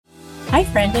Hi,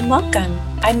 friend, and welcome.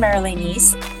 I'm Marilee.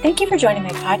 Thank you for joining my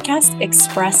podcast,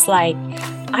 Express Light.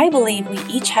 I believe we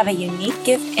each have a unique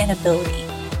gift and ability.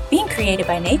 Being creative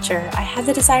by nature, I have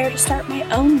the desire to start my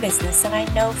own business, and I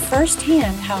know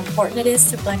firsthand how important it is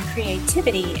to blend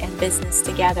creativity and business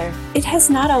together. It has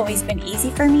not always been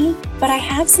easy for me, but I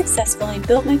have successfully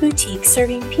built my boutique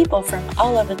serving people from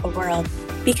all over the world.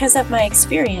 Because of my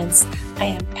experience, I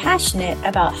am passionate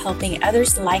about helping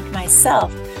others like myself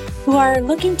who are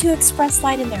looking to express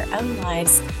light in their own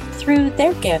lives through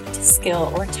their gift,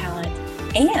 skill, or talent,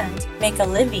 and make a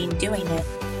living doing it.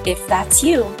 If that's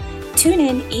you, tune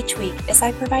in each week as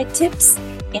I provide tips,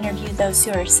 interview those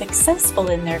who are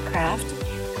successful in their craft,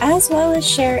 as well as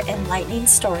share enlightening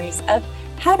stories of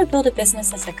how to build a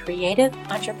business as a creative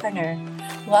entrepreneur.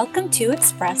 Welcome to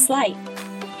Express Light.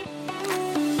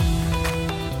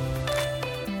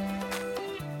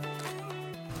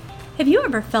 Have you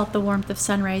ever felt the warmth of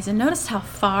sun rays and noticed how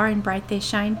far and bright they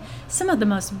shine? Some of the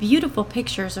most beautiful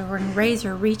pictures are when rays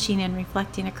are reaching and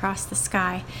reflecting across the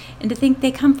sky, and to think they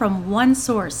come from one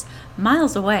source,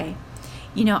 miles away.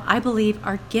 You know, I believe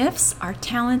our gifts, our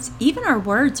talents, even our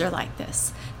words are like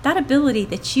this. That ability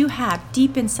that you have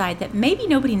deep inside that maybe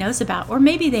nobody knows about, or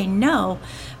maybe they know,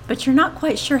 but you're not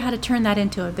quite sure how to turn that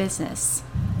into a business.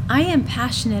 I am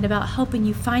passionate about helping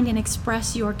you find and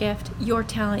express your gift, your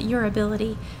talent, your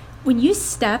ability. When you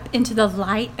step into the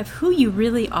light of who you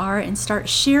really are and start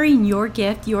sharing your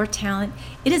gift, your talent,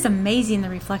 it is amazing the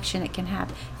reflection it can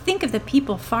have. Think of the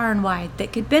people far and wide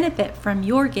that could benefit from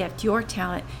your gift, your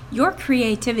talent, your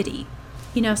creativity.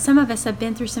 You know, some of us have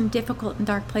been through some difficult and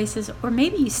dark places, or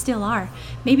maybe you still are.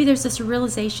 Maybe there's this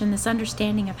realization, this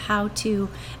understanding of how to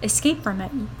escape from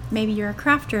it. Maybe you're a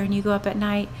crafter and you go up at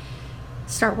night,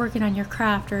 start working on your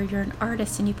craft, or you're an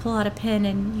artist and you pull out a pen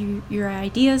and your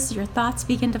ideas, your thoughts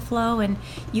begin to flow and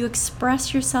you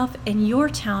express yourself and your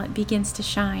talent begins to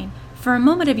shine. For a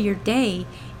moment of your day,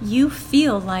 you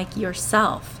feel like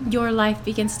yourself. Your life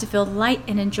begins to feel light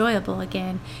and enjoyable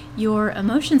again. Your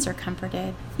emotions are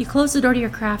comforted. You close the door to your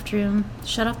craft room,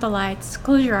 shut off the lights,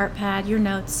 close your art pad, your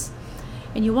notes,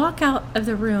 and you walk out of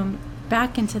the room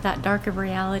back into that dark of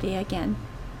reality again.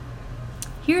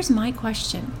 Here's my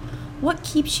question. What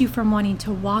keeps you from wanting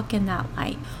to walk in that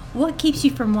light? What keeps you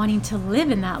from wanting to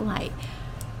live in that light?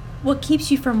 What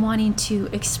keeps you from wanting to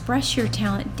express your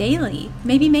talent daily?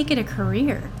 Maybe make it a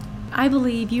career. I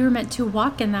believe you're meant to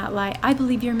walk in that light. I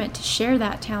believe you're meant to share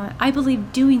that talent. I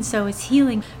believe doing so is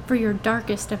healing for your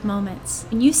darkest of moments.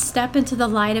 When you step into the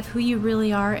light of who you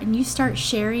really are and you start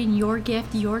sharing your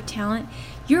gift, your talent,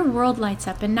 your world lights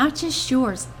up, and not just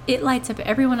yours, it lights up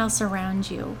everyone else around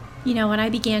you. You know, when I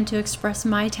began to express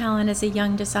my talent as a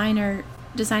young designer,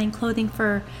 designing clothing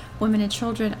for women and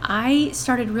children, I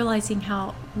started realizing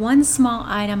how one small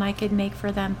item I could make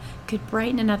for them could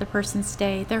brighten another person's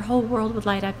day. Their whole world would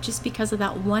light up just because of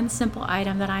that one simple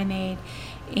item that I made.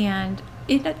 And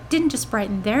it didn't just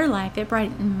brighten their life, it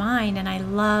brightened mine. And I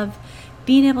love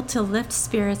being able to lift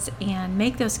spirits and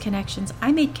make those connections.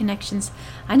 I made connections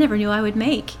I never knew I would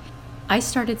make. I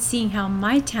started seeing how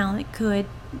my talent could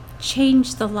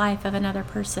change the life of another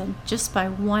person just by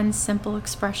one simple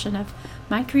expression of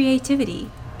my creativity.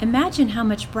 Imagine how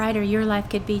much brighter your life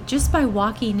could be just by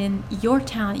walking in your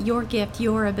talent, your gift,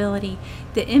 your ability,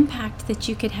 the impact that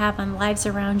you could have on lives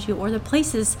around you, or the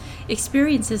places,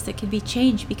 experiences that could be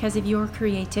changed because of your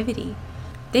creativity.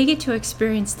 They get to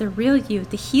experience the real you,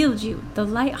 the healed you, the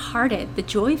light-hearted, the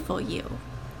joyful you.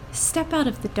 Step out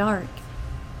of the dark.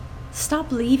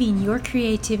 Stop leaving your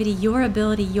creativity, your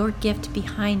ability, your gift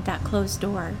behind that closed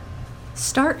door.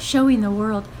 Start showing the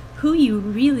world who you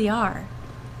really are.